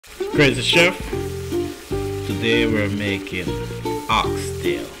Crazy Chef, today we're making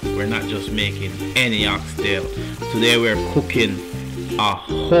oxtail. We're not just making any oxtail. Today we're cooking a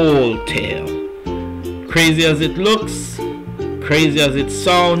whole tail. Crazy as it looks, crazy as it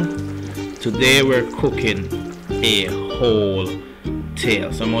sounds, today we're cooking a whole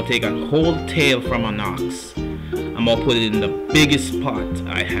tail. So I'm going to take a whole tail from an ox. I'm going to put it in the biggest pot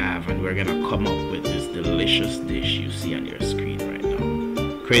I have, and we're going to come up with this delicious dish you see on your screen right now.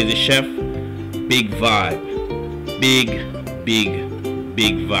 Crazy Chef, big vibe. Big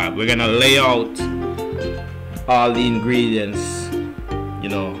vibe. We're going to lay out all the ingredients, you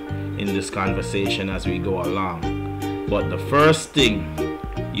know, in this conversation as we go along. But the first thing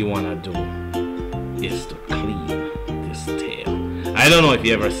you want to do is to clean this tail. I don't know if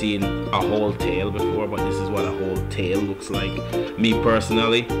you ever seen a whole tail before, but this is what a whole tail looks like. Me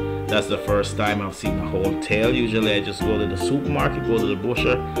personally, that's the first time I've seen a whole tail. Usually I just go to the supermarket, go to the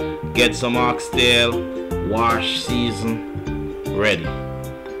butcher, get some oxtail, wash, season, ready.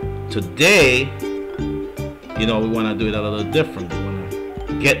 Today, you know, we want to do it a little different. We want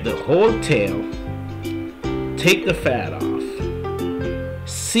to get the whole tail, take the fat off,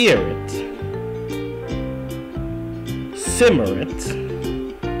 sear it, simmer it,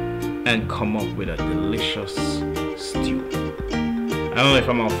 and come up with a delicious stew. I don't know if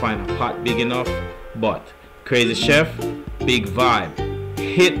I'm gonna find a pot big enough, but Crazy Chef, big vibe.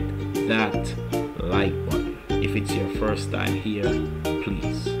 Hit that like button. If it's your first time here,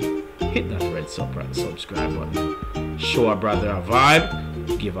 please hit that red subscribe button. Show a brother a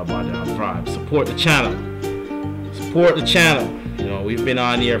vibe, give a brother a vibe. Support the channel. Support the channel. You know, we've been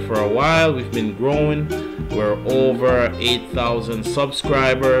on here for a while, we've been growing. We're over 8,000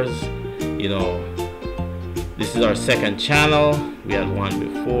 subscribers. You know, this is our second channel. We had one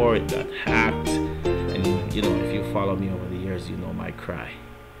before, it got hacked. And you know, if you follow me over the years, you know my cry.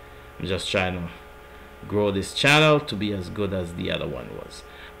 I'm just trying to grow this channel to be as good as the other one was.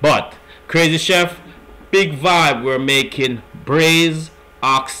 But Crazy Chef, big vibe. We're making braised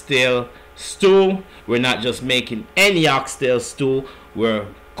oxtail stew. We're not just making any oxtail stew, we're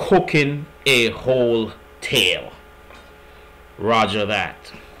cooking a whole tail. Roger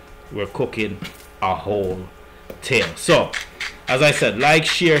that. We're cooking a whole tail. So, as I said, like,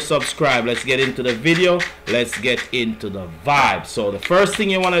 share, subscribe. Let's get into the video. Let's get into the vibe. So the first thing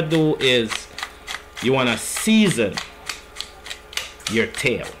you want to do is you want to season your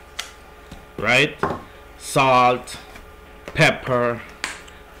tail, right? Salt, pepper,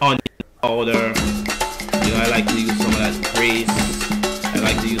 onion powder. You know, I like to use some of that grease. I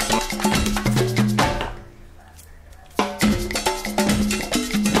like to use some.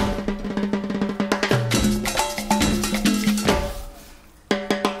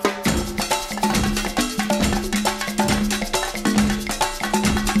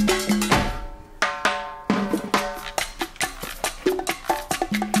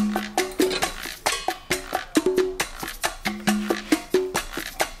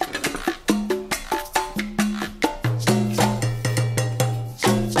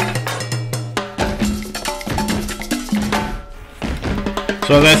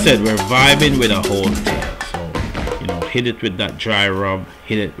 So as I said, we're vibing with a whole tail. So, you know, hit it with that dry rub,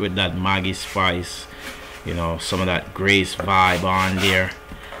 hit it with that Maggi spice, you know, some of that grace vibe on there.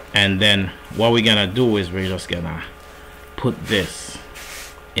 And then what we're gonna do is we're just gonna put this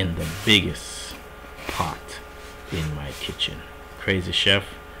in the biggest pot in my kitchen. Crazy Chef,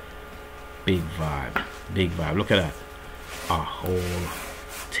 big vibe, big vibe. Look at that, a whole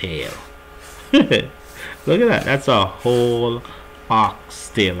tail. Look at that, that's a whole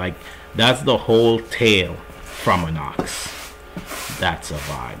oxtail. Like, that's the whole tail from an ox. That's a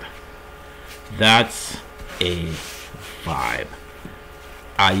vibe. That's a vibe.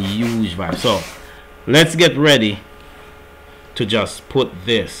 A huge vibe. So let's get ready to just put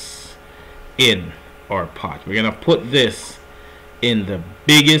this in our pot. We're gonna put this in the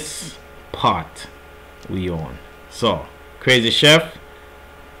biggest pot we own. So Crazy Chef,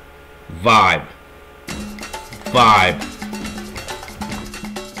 vibe.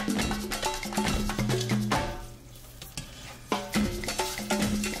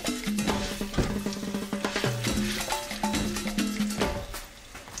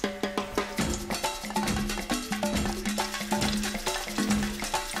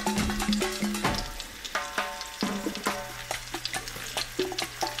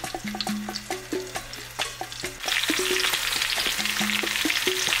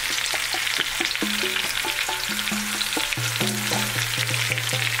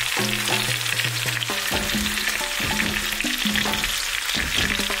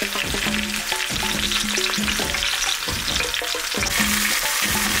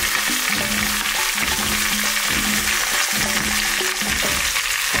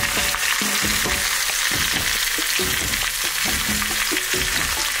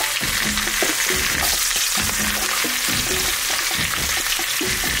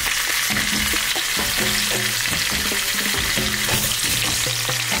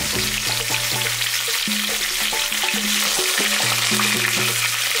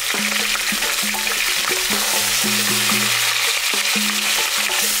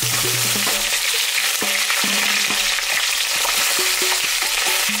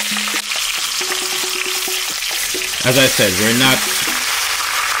 As I said, we're not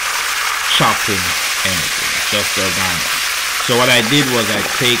chopping anything, just organic. So what I did was I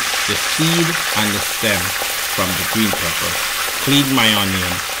take the seed and the stem from the green pepper, clean my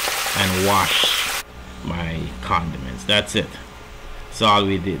onion, and wash my condiments. That's it. That's all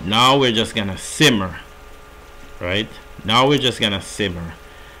we did. Now we're just gonna simmer, right? Now we're just gonna simmer,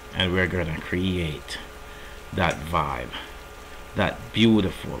 and we're gonna create that vibe, that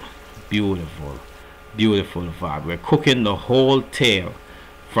beautiful, beautiful, beautiful vibe. We're cooking the whole tail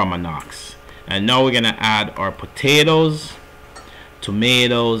from an ox, and now we're gonna add our potatoes,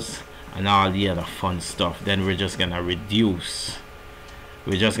 tomatoes, and all the other fun stuff. Then we're just gonna reduce.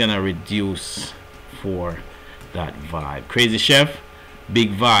 We're just gonna reduce for that vibe. Crazy Chef,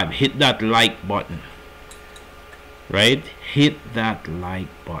 big vibe. Hit that like button, right? Hit that like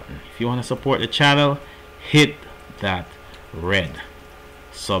button. If you want to support the channel, hit that red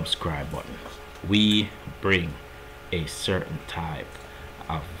subscribe button. We bring a certain type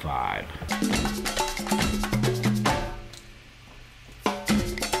of vibe.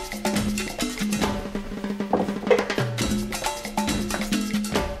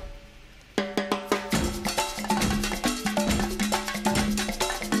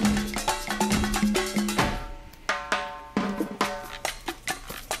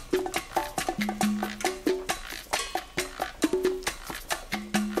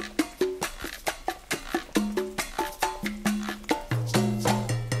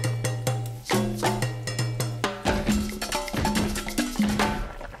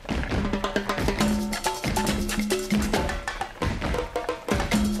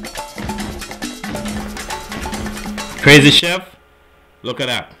 Crazy Chef, look at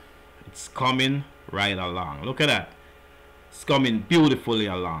that. It's coming right along. Look at that. It's coming beautifully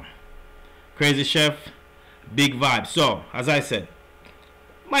along. Crazy Chef, big vibe. So, as I said,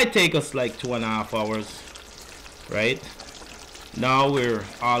 might take us like 2.5 hours, right? Now we're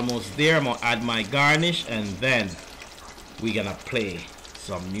almost there. I'm gonna add my garnish, and then we're gonna play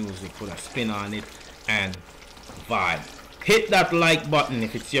some music, put a spin on it, and vibe. Hit that like button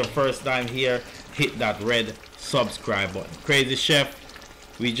if it's your first time here. Hit that red subscribe button. Crazy Chef,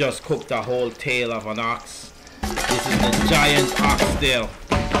 we just cooked a whole tail of an ox. This is the giant oxtail.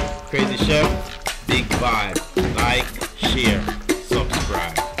 Crazy Chef, big vibe. Like, share,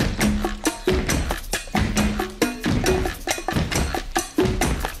 subscribe.